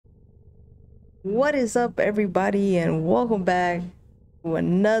What is up, everybody, and welcome back to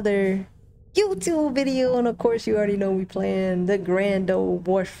another YouTube video. And of course, you already know we playing the grand old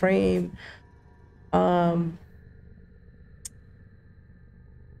WARFRAME. Um,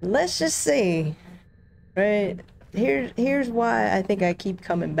 let's just say, right here's why I think I keep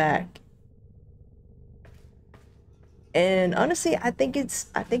coming back. And honestly, I think it's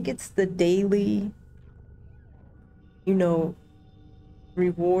the daily, you know,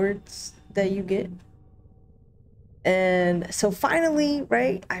 rewards that you get. And so finally,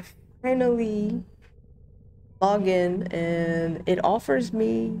 right, I finally log in and it offers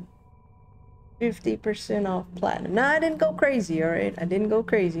me 50% off platinum. Now I didn't go crazy, all right? I didn't go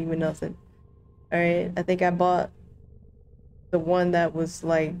crazy with nothing. All right. I think I bought the one that was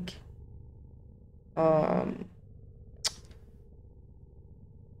like um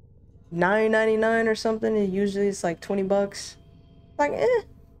 $9.99 or something. And usually it's like 20 bucks. Like,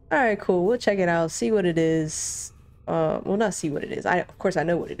 all right, cool. We'll check it out, see what it is. Well, not see what it is. Of course I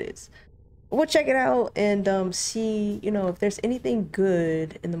know what it is. We'll check it out and see, if there's anything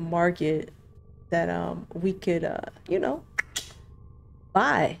good in the market that we could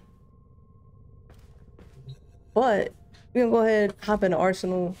buy. But we're gonna go ahead, hop into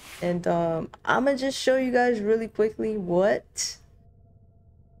Arsenal, and I'm gonna just show you guys really quickly what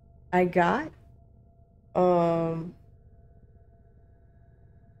I got.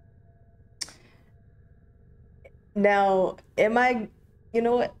 Now, you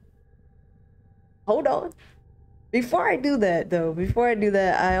know what? Hold on. Before I do that, though,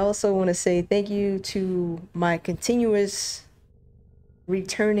 I also want to say thank you to my continuous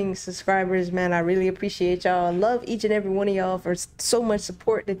returning subscribers. Man, I really appreciate y'all. I love each and every one of y'all for so much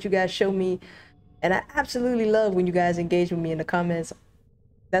support that you guys show me, and I absolutely love when you guys engage with me in the comments.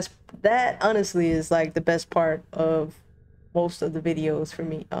 That honestly is like the best part of most of the videos for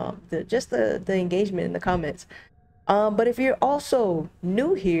me. The engagement in the comments. But if you're also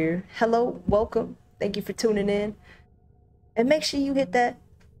new here, hello, welcome, thank you for tuning in, and make sure you hit that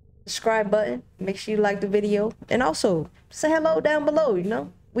subscribe button. Make sure you like the video, and also say hello down below.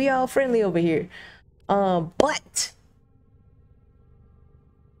 We all friendly over here. But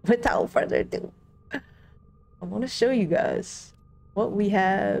without further ado, I want to show you guys what we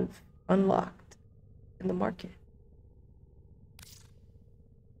have unlocked in the market.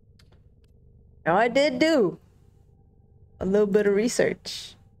 Now, I did do a little bit of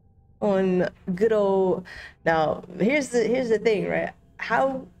research on good old. Now, here's the thing, right?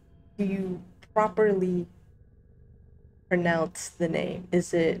 How do you properly pronounce the name?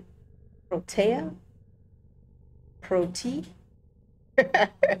 Is it Protea? Prote?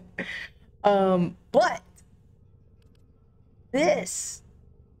 But this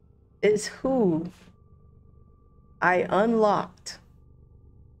is who I unlocked,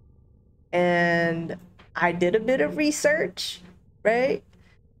 and I did a bit of research, right?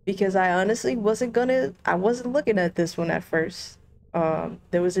 Because I honestly I wasn't looking at this one at first.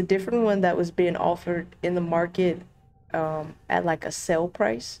 There was a different one that was being offered in the market at like a sale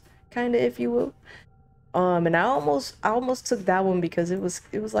price, kind of, if you will. And I almost took that one because it was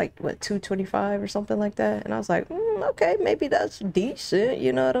like what, 225 or something like that, and I was like, okay, maybe that's decent.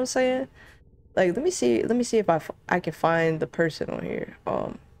 You know what I'm saying? Like, let me see if I can find the person on here.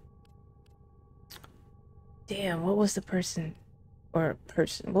 Damn, what was the person? What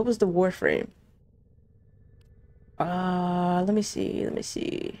was the Warframe? Let me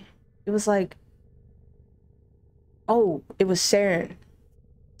see. It was like, oh, it was Saren.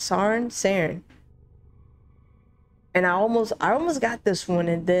 And I almost got this one,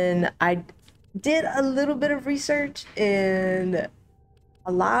 and then I did a little bit of research, and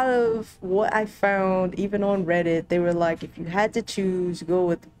a lot of what I found, even on Reddit, they were like, if you had to choose, go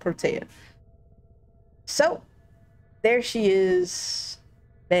with Protea. So there she is.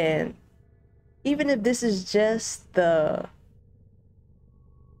 Man, even if this is just the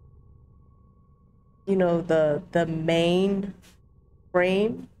the main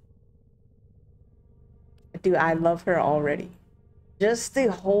frame, dude, I love her already. Just the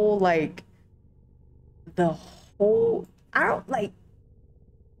whole, like, I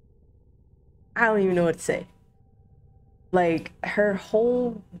don't even know what to say. Like, her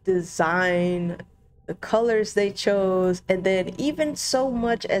whole design, the colors they chose, and then even so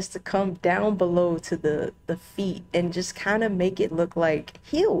much as to come down below to the feet and just kind of make it look like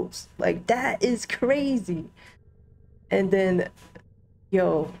heels. Like, that is crazy. And then,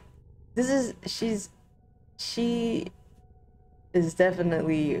 yo, she is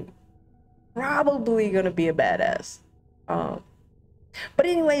definitely probably gonna be a badass. But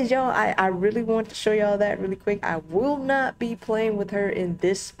anyways, y'all, I really want to show y'all that really quick. I will not be playing with her in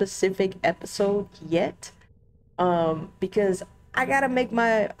this specific episode yet. Because I gotta make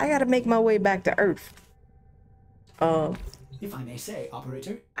my way back to Earth. If I may say,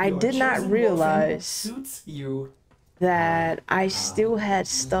 operator, I did not realize suits you. That I still had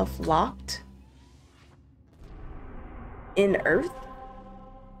stuff locked in Earth,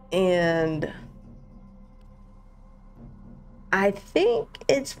 and I think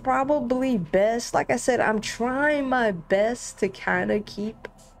it's probably best, like I said, I'm trying my best to kind of keep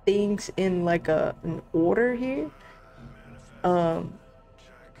things in like an order here.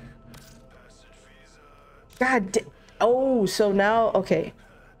 Oh, so now, okay,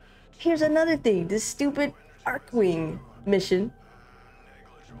 here's another thing. This stupid ARCHWING mission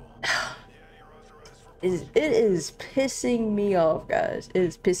it is pissing me off, guys. It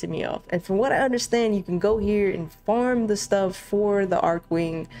is pissing me off. And from what I understand, you can go here and farm the stuff for the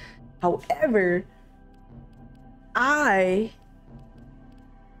ARCHWING. However,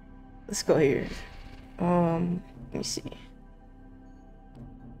 let's go here. Let me see.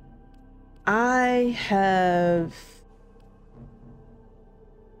 I have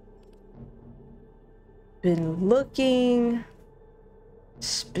been looking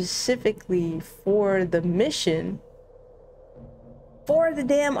specifically for the mission for the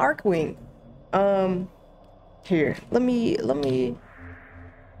damn ARCHWING. Here, let me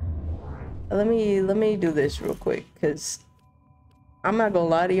do this real quick, because I'm not gonna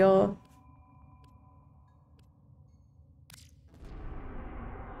lie to y'all.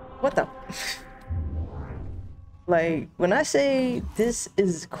 What the like, when I say this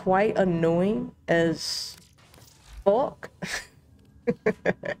is quite annoying as fuck.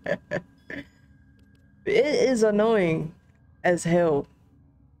 It is annoying as hell.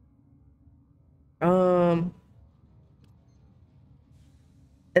 And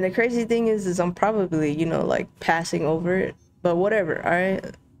the crazy thing is I'm probably, you know, like passing over it, but whatever. All right,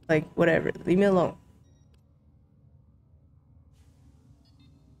 like whatever, leave me alone.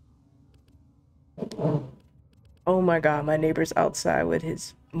 Oh my god, my neighbor's outside with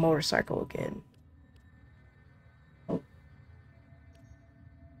his motorcycle again.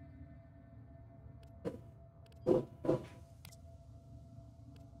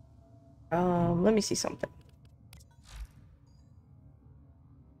 Let me see something.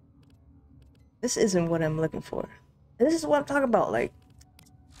 This isn't what I'm looking for. This is what I'm talking about. Like,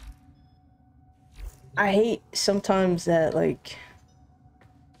 I hate sometimes that, like,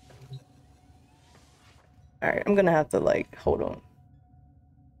 all right, I'm gonna have to, like, hold on.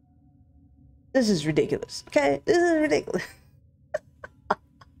 This is ridiculous. Okay, this is ridiculous.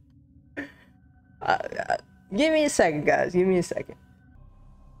 Give me a second, guys. Give me a second.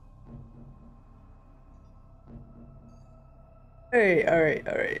 All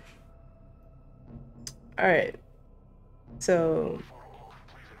right. So,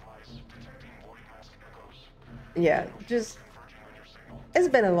 yeah, just, it's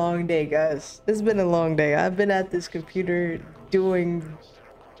been a long day, guys. It's been a long day. I've been at this computer doing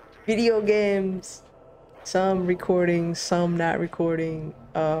video games, some recording, some not recording.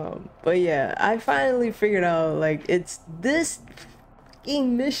 But yeah, I finally figured out, like, it's this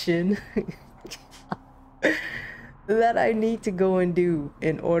fucking mission that I need to go and do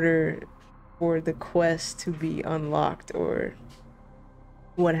in order for the quest to be unlocked or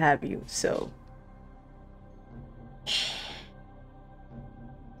what have you. So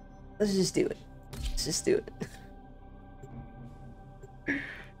let's just do it. Let's just do it.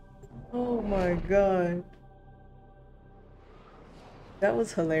 Oh my god. That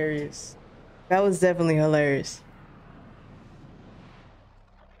was hilarious. That was definitely hilarious.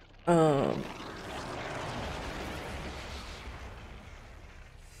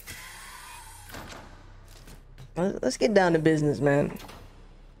 Let's get down to business, man.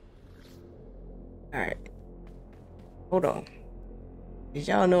 All right. Hold on. Cause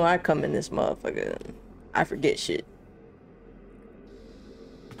y'all know I come in this motherfucker. I forget shit.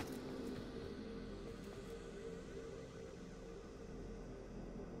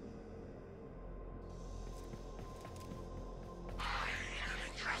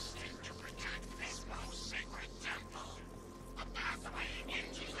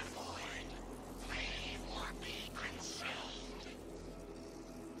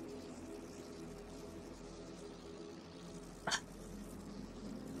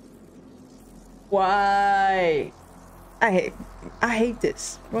 Why? I hate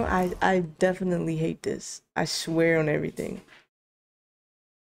this, bro. I definitely hate this. I swear on everything.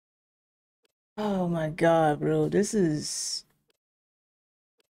 Oh my god, bro. This is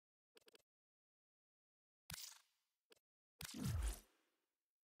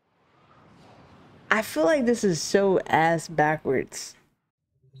I feel like this is so ass backwards.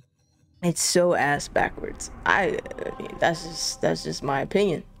 It's so ass backwards. I mean, that's just my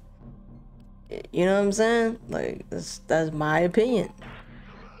opinion. You know what I'm saying? Like that's my opinion.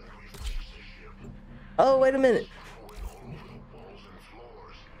 Oh, wait a minute.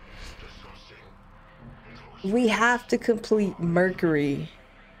 We have to complete Mercury.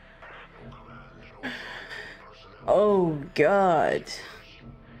 Oh God.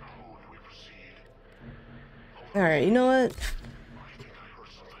 All right, you know what?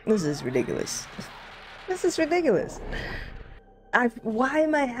 This is ridiculous. This is ridiculous. Why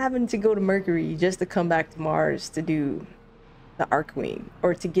am I having to go to Mercury just to come back to Mars to do the ARCHWING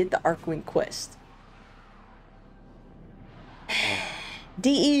or to get the ARCHWING quest?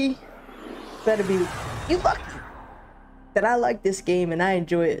 DE better be you lucky that I like this game and I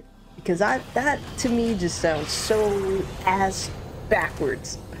enjoy it, because that to me just sounds so ass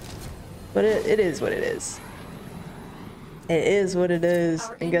backwards. But it is what it is. It is what it is.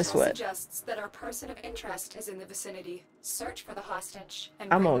 Our And guess intel what? suggests that our person of interest is in the vicinity. Search for the hostage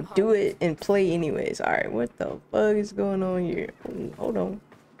and I'm bring gonna him do home. it and play anyways. Alright, what the fuck is going on here? Ooh, hold on.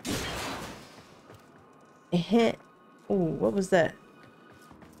 Ooh, what was that?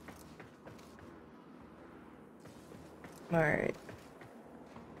 Alright.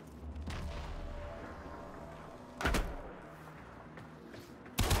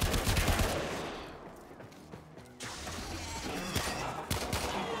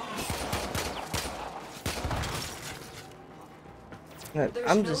 Look,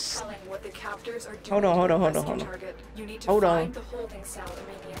 There's I'm no just telling what the captors are doing. Hold on, to hold the on, hold on, rescue hold on. target. You need to Hold on. find the holding cell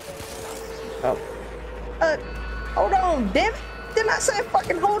immediately. oh. Hold on, damn it! Didn't I say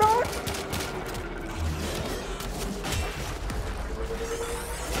fucking hold on?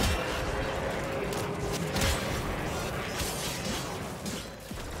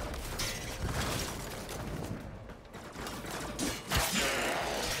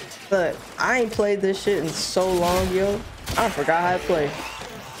 Look, I ain't played this shit in so long, yo. I forgot how to play.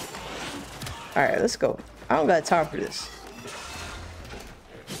 Alright, let's go. I don't got time for this.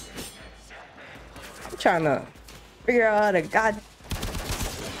 I'm trying to figure out how to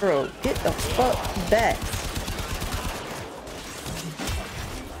Bro, get the fuck back.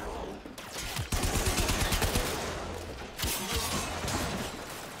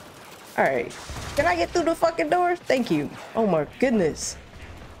 Alright. Can I get through the fucking door? Thank you. Oh my goodness.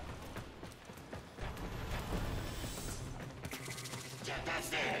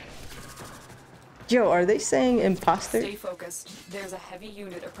 Yo, are they saying imposter? Stay focused. There's a heavy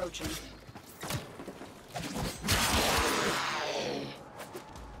unit approaching.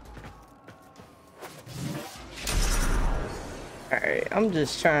 Alright, I'm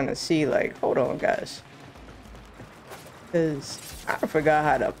just trying to see, like, hold on, guys. Because I forgot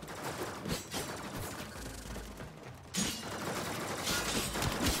how to...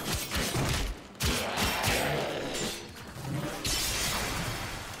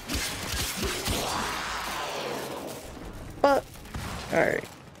 Fuck. Alright.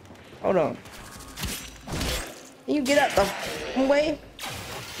 Hold on. Can you get out the way?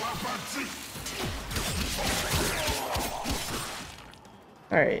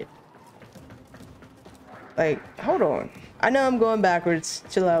 Alright. Like, hold on. I know I'm going backwards.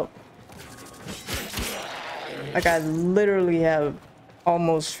 Chill out. Like, I literally have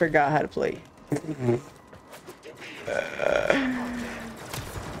almost forgot how to play.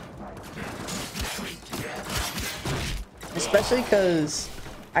 Especially because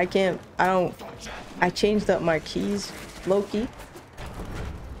I changed up my keys low-key.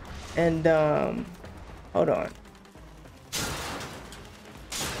 And, hold on.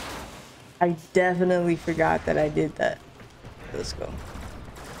 I definitely forgot that I did that. Let's go.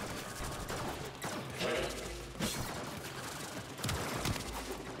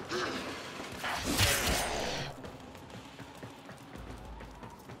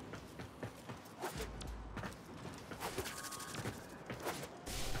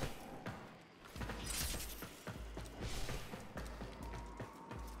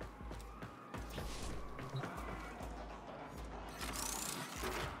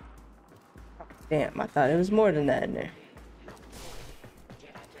 Damn, I thought it was more than that in there.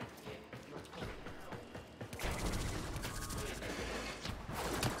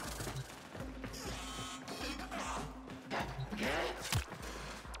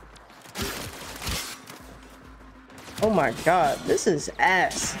 Oh my god, this is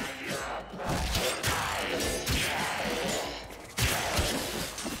ass.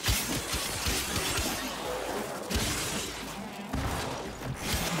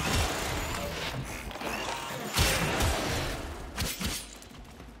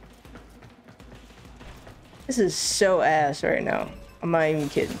 This is so ass right now. I'm not even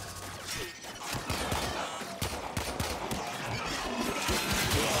kidding.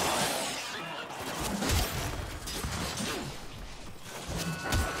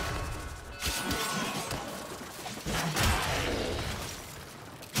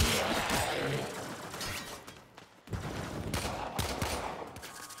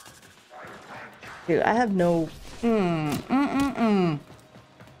 Dude, I have no...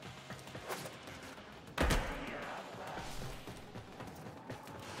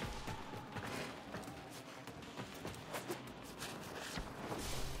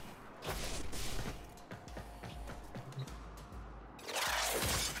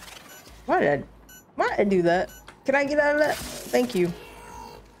 Why did I do that? Can I get out of that? Thank you.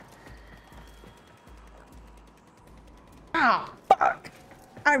 Ah, fuck!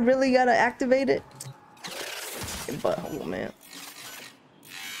 I really gotta activate it? Butthole, man.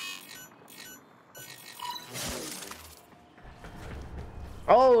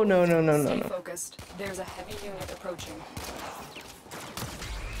 Oh, no. Stay focused. There's a heavy unit approaching.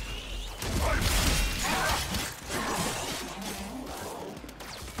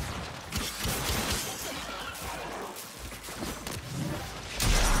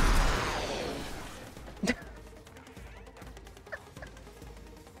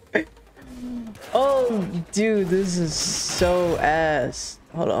 Oh, dude, this is so ass.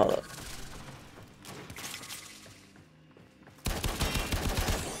 Hold on.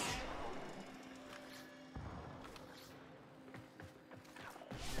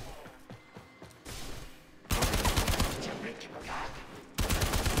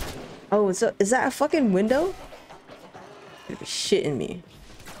 Oh, is that a fucking window? You're shitting me.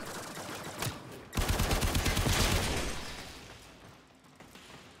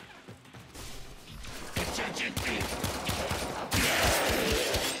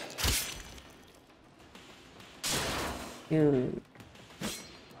 Dude.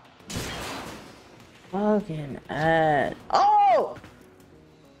 Fucking ass. Oh!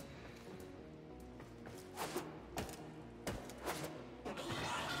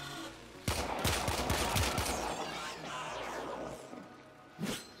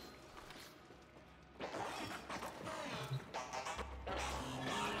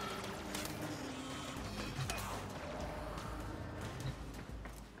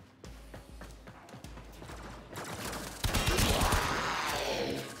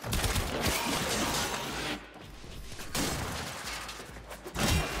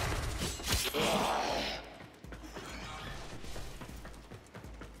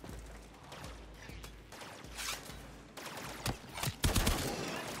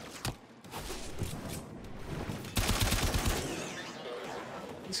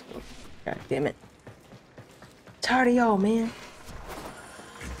 God damn it. Tired of y'all, man.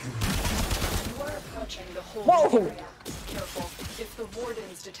 You are approaching the whole Whoa! area. Careful. If the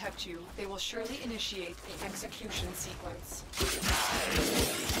wardens detect you, they will surely initiate the execution sequence.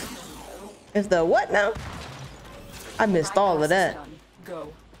 If the what now? I missed all of that. Done.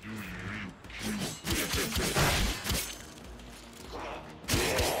 Go.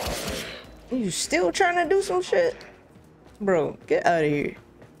 You still trying to do some shit? Bro, get out of here.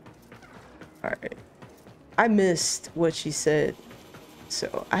 Alright. I missed what she said,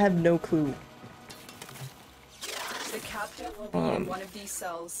 so I have no clue. The captive will be in one of these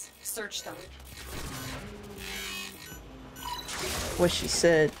cells. Search them. What she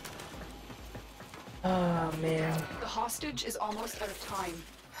said. Oh, man. The hostage is almost out of time.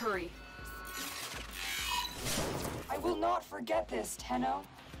 Hurry. I will not forget this, Tenno.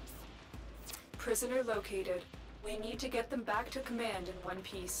 Prisoner located. We need to get them back to command in one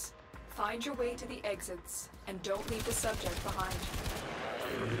piece. Find your way to the exits, and don't leave the subject behind.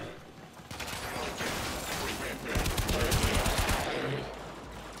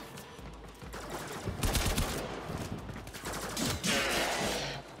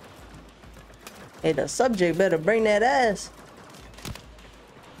 Hey, the subject better bring that ass.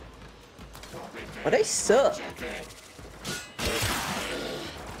 Oh, they suck.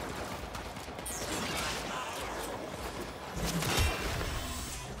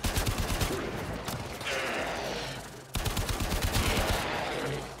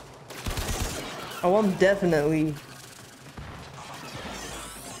 Oh, I'm definitely...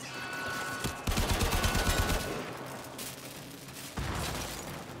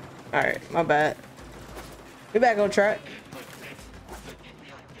 Alright, my bad. We back on track.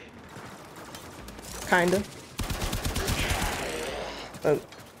 Kinda. Oh.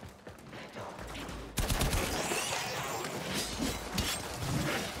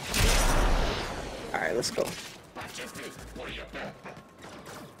 Alright, let's go.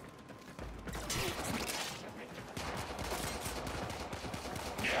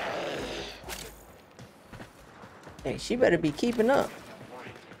 Hey, she better be keeping up.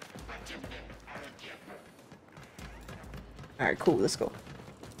 Alright, cool, let's go.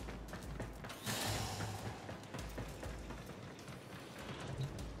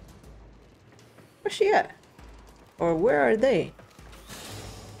 Where's she at? Or where are they?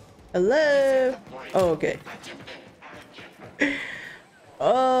 Hello? Oh, okay.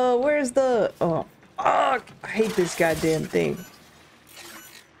 Where's the... Oh, fuck! I hate this goddamn thing.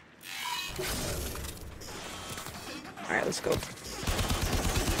 Alright, let's go.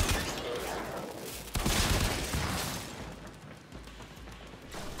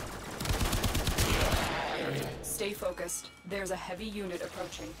 Stay focused. There's a heavy unit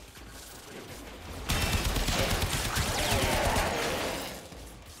approaching.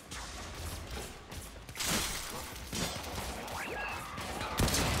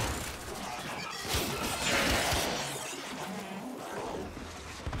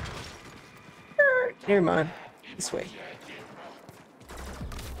 Never mind. This way.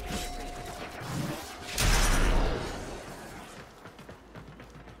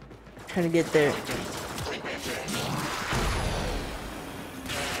 Trying to get there.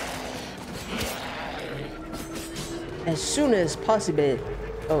 As soon as possible.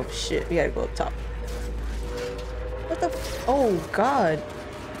 Oh shit, we gotta go up top. What the f— oh god.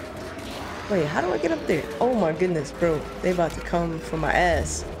 Wait, how do I get up there? Oh my goodness, bro. They about to come for my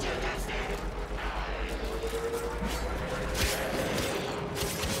ass.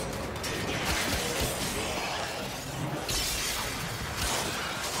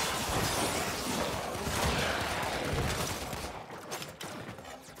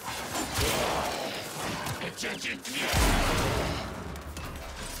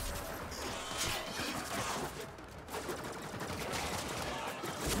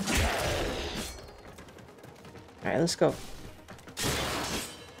 Alright, let's go.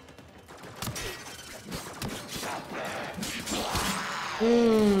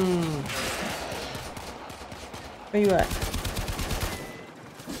 Where you at?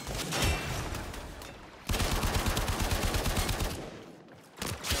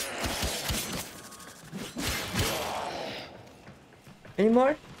 Any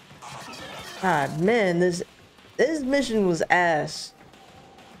more? Ah man, this mission was ass.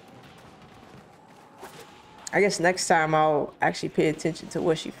 I guess next time I'll actually pay attention to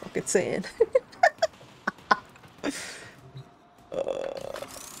what she fucking saying.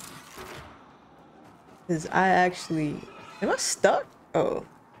 Cause I actually... Am I stuck? Oh,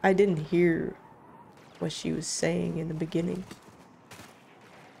 I didn't hear what she was saying in the beginning.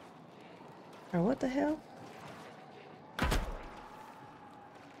 Or what the hell?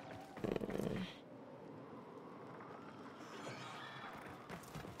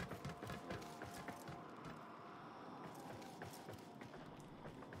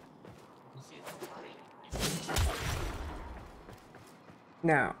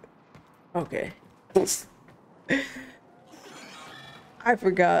 Now, okay. I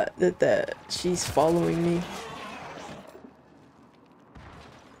forgot that she's following me.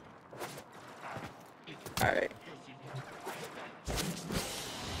 All right.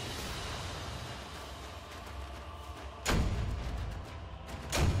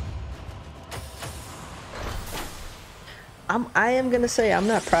 I am gonna say I'm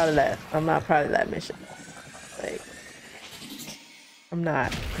not proud of that. I'm not proud of that mission. Like, I'm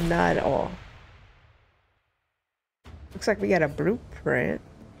not at all. Looks like we got a blueprint.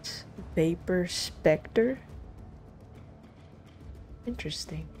 Vapor Spectre.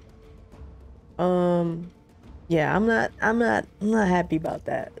 Interesting. Yeah, I'm not happy about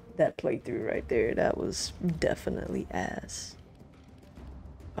that playthrough right there. That was definitely ass.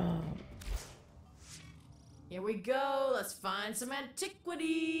 Here we go. Let's find some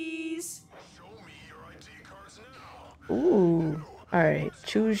antiquities. Show me your ID cards now. Ooh. All right.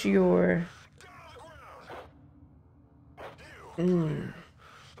 Choose your.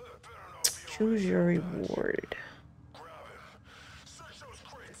 Choose your reward.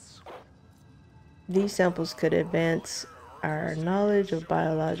 These samples could advance our knowledge of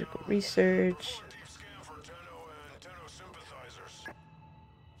biological research.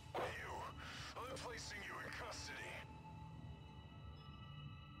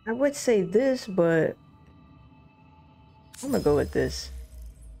 I would say this, but I'm gonna go with this.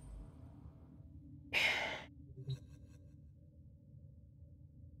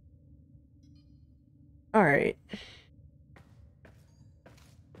 All right.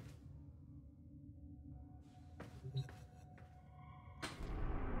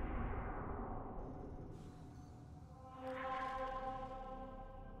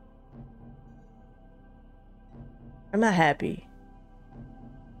 I'm not happy.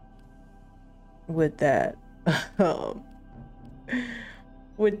 with that um,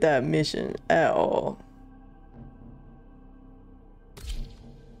 with that mission at all.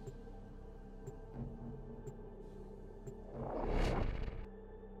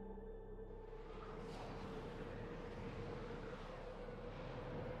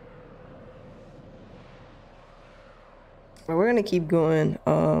 But we're gonna keep going.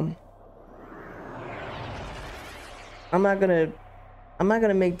 I'm not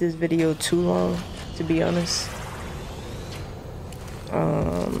gonna make this video too long, to be honest.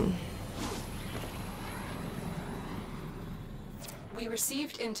 We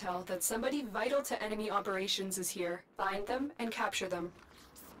received intel that somebody vital to enemy operations is here. Find them and capture them.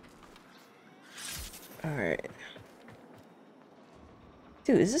 All right.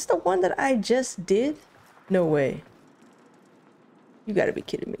 Dude, is this the one that I just did? No way. You gotta be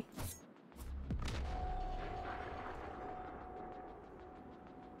kidding me.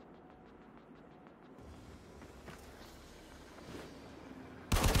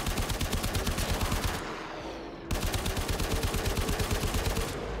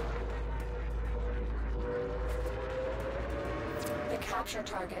 The capture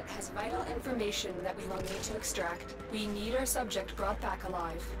target has vital information that we will need to extract. We need our subject brought back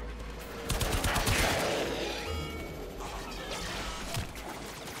alive.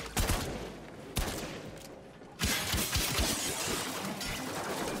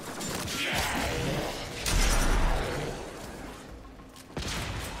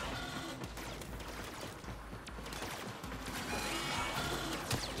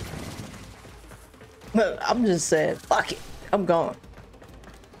 I'm just saying, fuck it. I'm gone.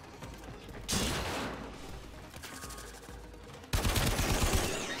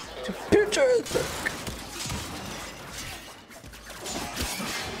 Picture.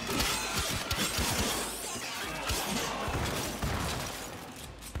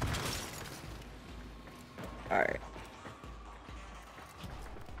 All right.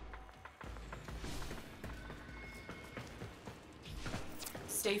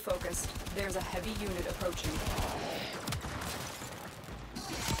 Stay focused. There's a heavy unit approaching.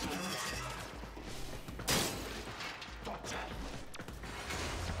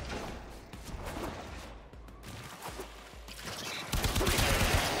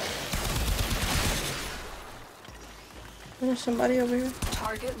 There's somebody over here.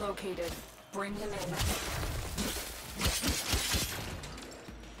 Target located. Bring them in.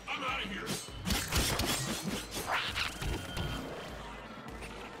 I'm out of here.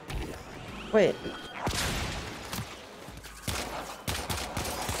 Wait.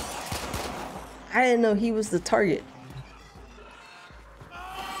 I didn't know he was the target.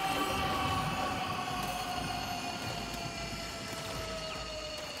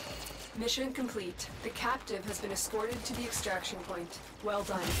 Mission complete. The captive has been escorted to the extraction point. Well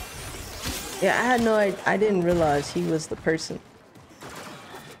done. Yeah, I had no I didn't realize he was the person.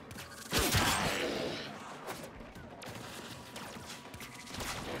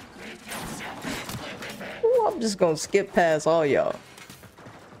 Ooh, I'm just gonna skip past all y'all.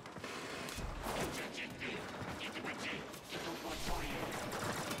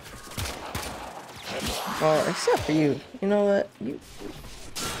 Well, except for you. You know what? You.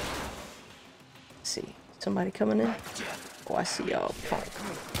 Let's see. Somebody coming in? Oh, I see y'all. Punk.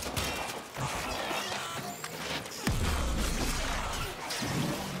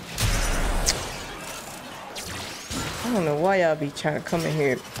 I don't know why y'all be trying to come in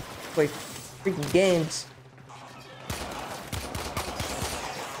here and play freaking games.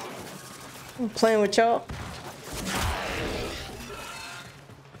 I'm playing with y'all.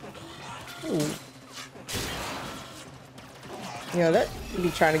 Ooh. You know, that you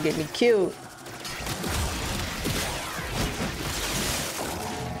be trying to get me killed.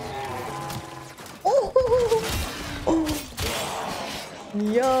 Oh.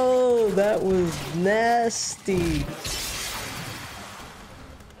 Yo, that was nasty.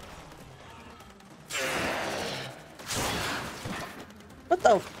 What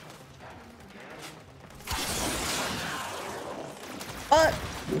the? What?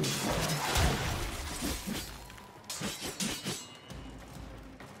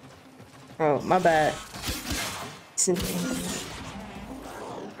 Oh, my bad.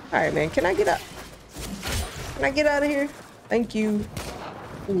 Alright, man. Can I get up? Can I get out of here? Thank you.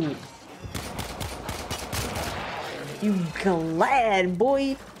 Ooh. You glad,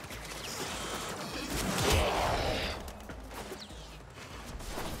 boy.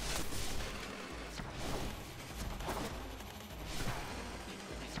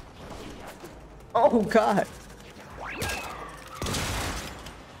 Oh, God.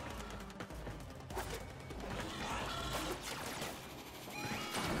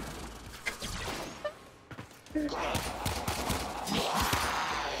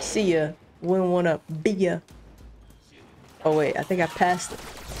 See ya. Wouldn't wanna be ya. Oh wait, I think I passed it.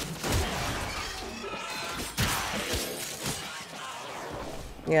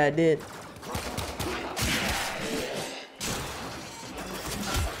 Yeah, I did.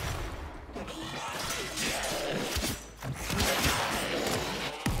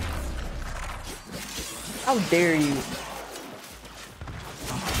 How dare you?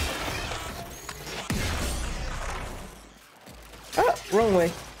 Oh, wrong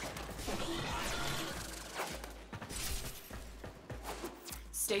way.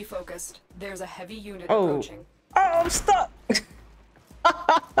 Stay focused. There's a heavy unit Oh. approaching. Oh, I'm stuck.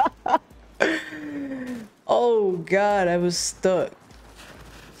 Oh god, I was stuck.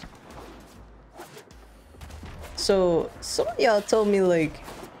 So some of y'all told me like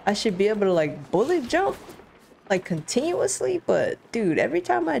I should be able to like bullet jump like continuously, but dude, every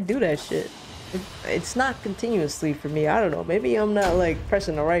time I do that shit, it's not continuously for me. I don't know, maybe I'm not like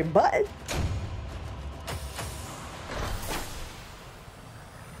pressing the right button.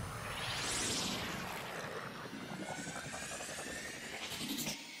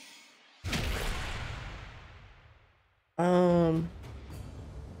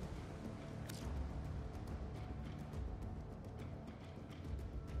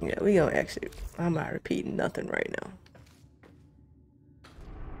 Yeah, we gonna actually, I'm not repeating nothing right now.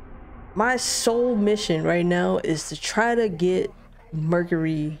 My sole mission right now is to try to get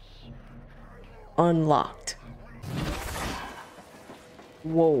Mercury unlocked.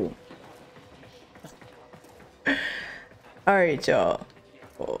 Whoa. Alright, y'all.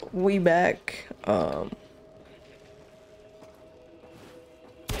 We back.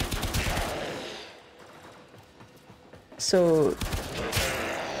 So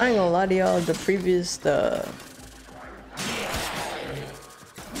I ain't gonna lie to y'all, the previous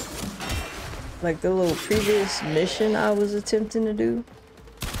like the little previous mission I was attempting to do,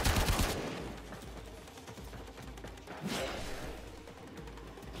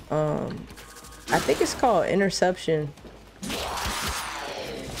 I think it's called Interception.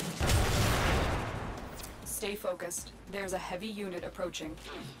 Stay focused. There's a heavy unit approaching.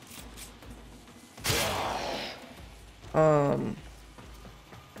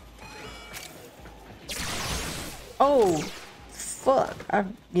 Oh, fuck.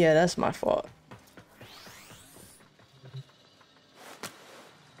 Yeah, that's my fault.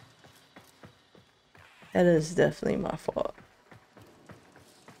 That is definitely my fault.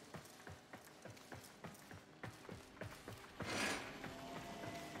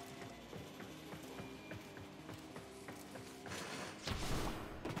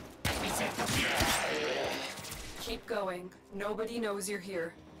 Keep going. Nobody knows you're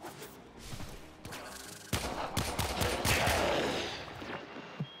here.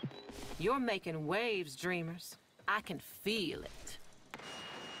 You're making waves, dreamers. I can feel it.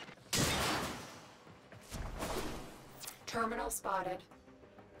 Terminal spotted.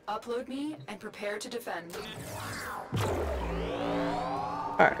 Upload me and prepare to defend.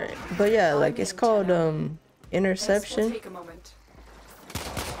 Alright, but yeah, like it's called This will Interception. take a moment.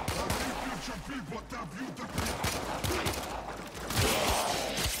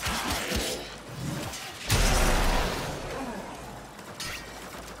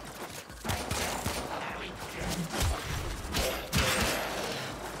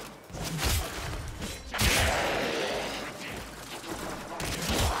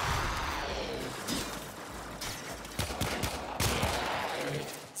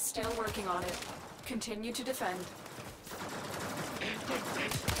 Still working on it. Continue to defend.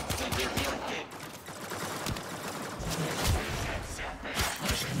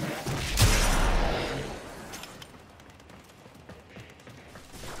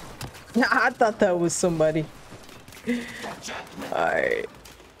 I thought that was somebody. Alright.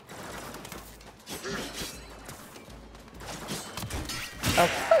 What the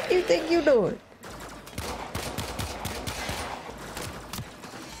fuck you think you doing?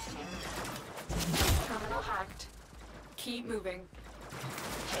 Terminal hacked. Keep moving.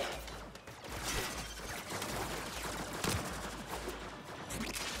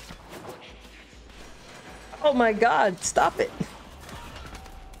 Oh my god, stop it.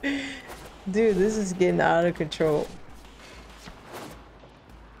 Dude, this is getting out of control.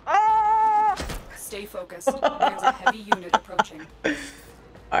 Ah! Stay focused. There's a heavy unit approaching.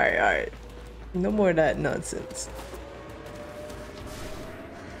 Alright, alright. No more of that nonsense.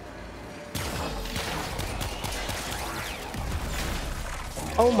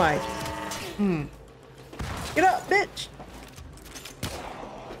 Oh my. Get up, bitch!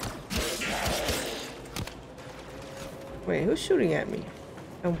 Wait, who's shooting at me?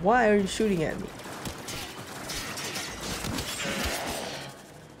 And why are you shooting at me?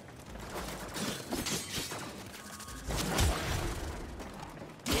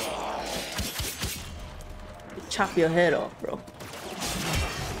 chop your head off, bro.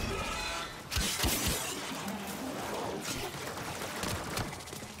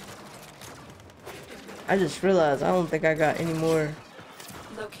 I just realized I don't think I got any more.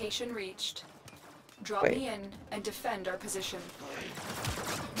 Location reached. Drop Wait. me in and defend our position.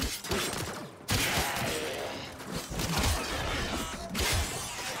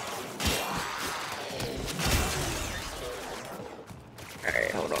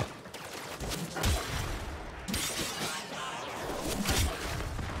 Alright, hold on.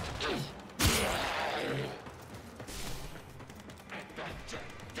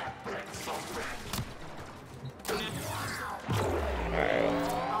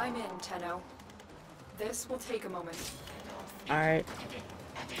 I'm in, Tenno. This will take a moment. Alright.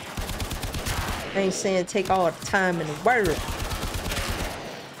 I ain't saying take all the time in the world.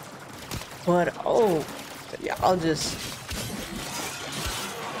 But, oh, y'all just...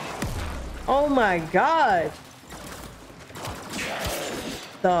 Oh my god!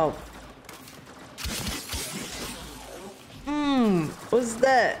 The... What's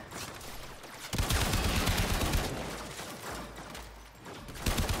that?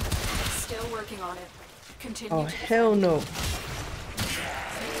 Still working on it. Continue Oh, to hell no.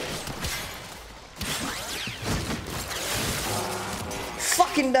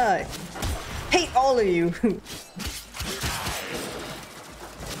 Fucking die. Hate all of you.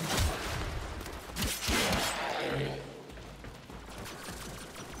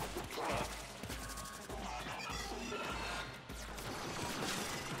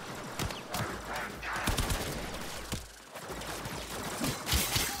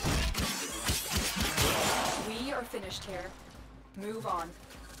 We are finished here. Move on.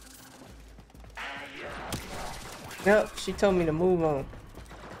 Yep, she told me to move on.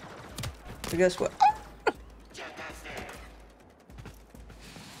 So guess what?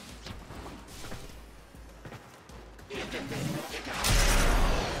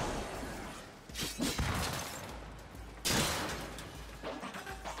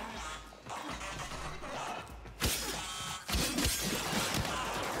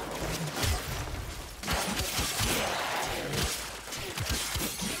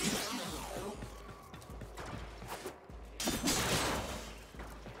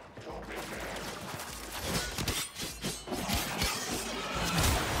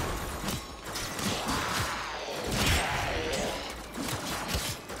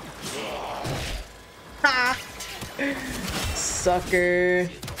 Sucker.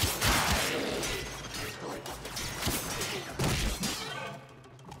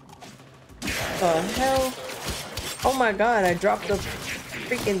 The hell? Oh my god, I dropped the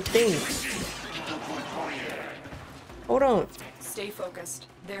freaking thing. Hold on. Stay focused.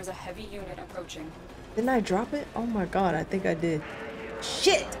 There's a heavy unit approaching. Didn't I drop it? Oh my god, I think I did.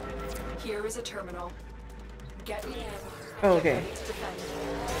 Shit! Here is a terminal. Get me in. Oh, okay. Ready to defend.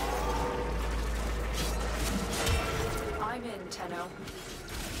 I'm in, Tenno.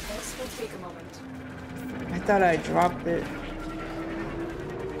 This will take a moment. I thought I dropped it.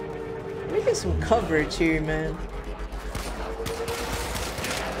 Let me get some coverage here, man.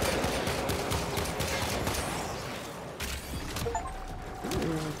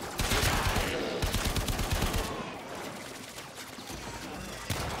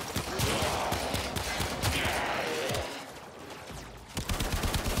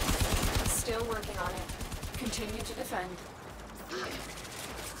 Still working on it. Continue to defend.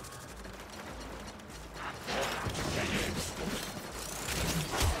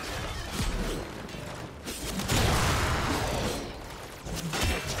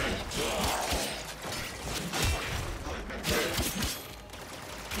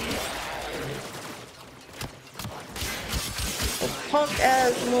 Punk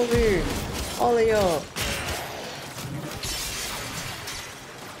ass from over here. All of y'all.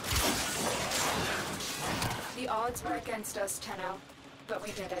 The odds were against us, Tenno, but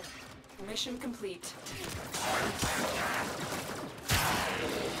we did it. Mission complete.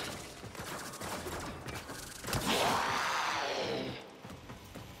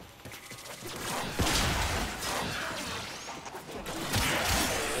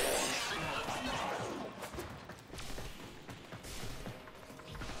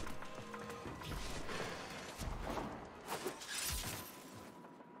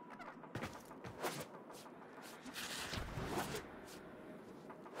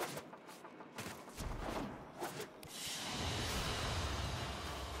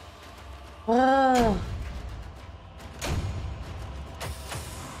 Ah.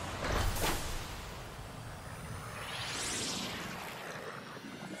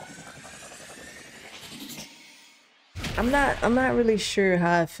 I'm not really sure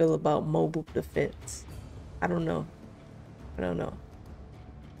how I feel about mobile defense. I don't know. I don't know.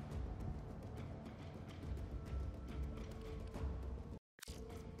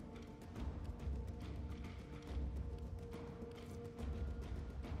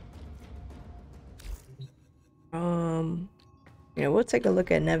 Yeah, we'll take a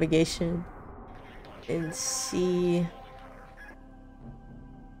look at navigation and see.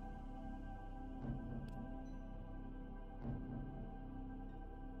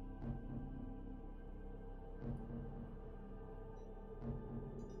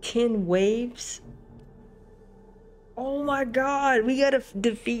 Ten waves. Oh my god, we gotta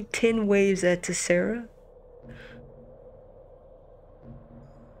defeat 10 waves at Tessera.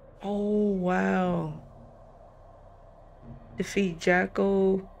 Oh wow. Defeat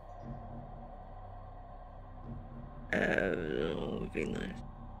Jacko. Would be nice.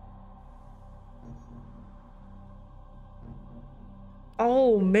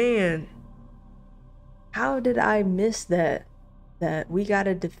 Oh man. How did I miss that? That we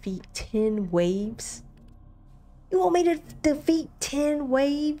gotta defeat 10 waves? You want me to defeat 10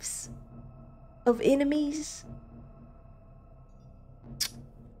 waves of enemies?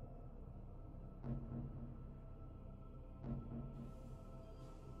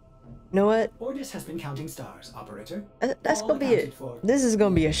 You know what? Ordis has been counting stars, operator. That's All gonna be accounted it. for. This is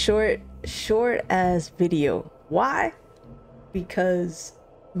gonna be a short ass video. Why? Because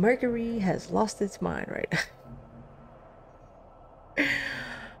Mercury has lost its mind right now.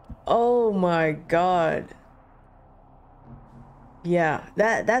 Oh my god. Yeah,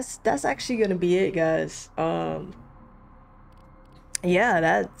 that's actually gonna be it, guys.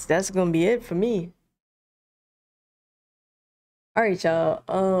 Yeah, that's gonna be it for me. All right,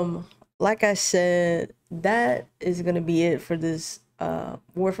 y'all. Like I said, that is gonna be it for this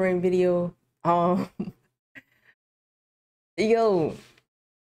Warframe video. Yo,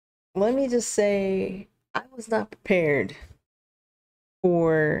 let me just say I was not prepared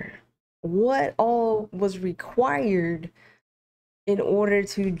for what all was required in order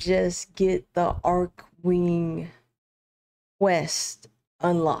to just get the ARCHWING quest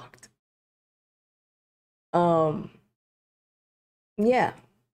unlocked. Yeah,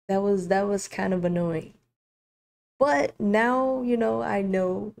 that was kind of annoying. But now, you know, I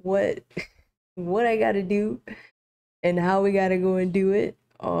know what what I gotta do and how we gotta go and do it.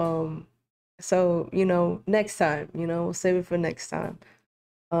 So, you know, next time, you know, we'll save it for next time.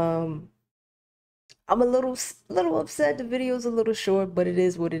 I'm a little upset the video's a little short, but it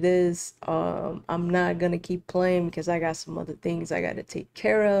is what it is. I'm not gonna keep playing because I got some other things I gotta take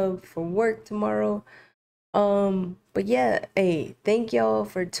care of for work tomorrow. But yeah, hey, thank y'all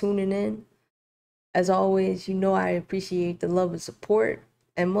for tuning in. As always, you know I appreciate the love and support,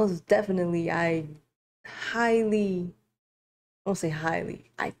 and most definitely I won't say highly,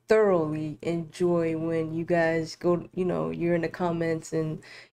 I thoroughly enjoy when you guys go, you know, you're in the comments and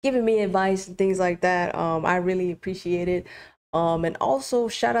giving me advice and things like that. I really appreciate it. And also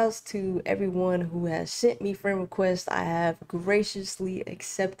shout outs to everyone who has sent me friend requests. I have graciously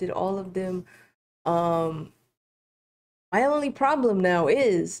accepted all of them. My only problem now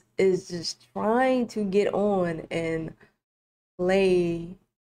is just trying to get on and play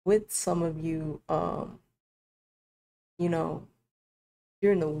with some of you, you know,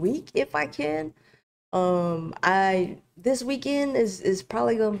 during the week if I can. This weekend is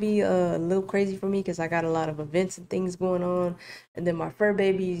probably gonna be a little crazy for me because I got a lot of events and things going on, and then my fur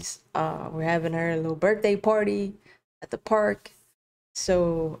babies, we're having her little birthday party at the park,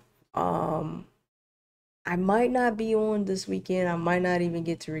 so I might not be on this weekend. I might not even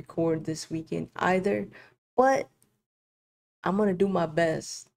get to record this weekend either, but I'm gonna do my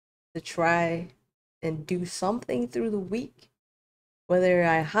best to try and do something through the week. Whether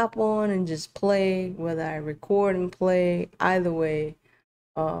I hop on and just play, whether I record and play, either way,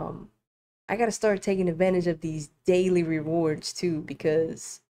 I gotta start taking advantage of these daily rewards too,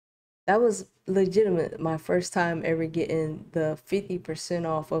 because that was legitimate my first time ever getting the 50%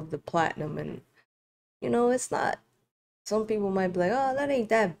 off of the platinum. And you know, it's not, some people might be like, oh, that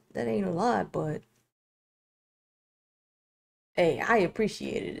ain't a lot, but hey, I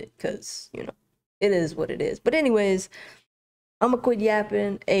appreciated it because, you know, it is what it is. But anyways, I'm gonna quit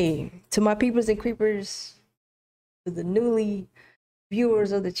yapping. Hey, to my peepers and creepers, to the newly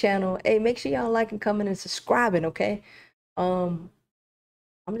viewers of the channel, hey, make sure y'all liking, comment, and subscribing, okay? I'm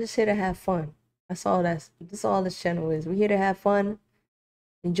just here to have fun. That's all this channel is. We're here to have fun,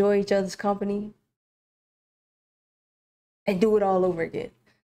 enjoy each other's company, and do it all over again.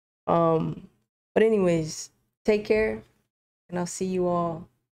 But anyways, take care, and I'll see you all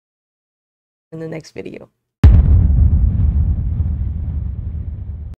in the next video.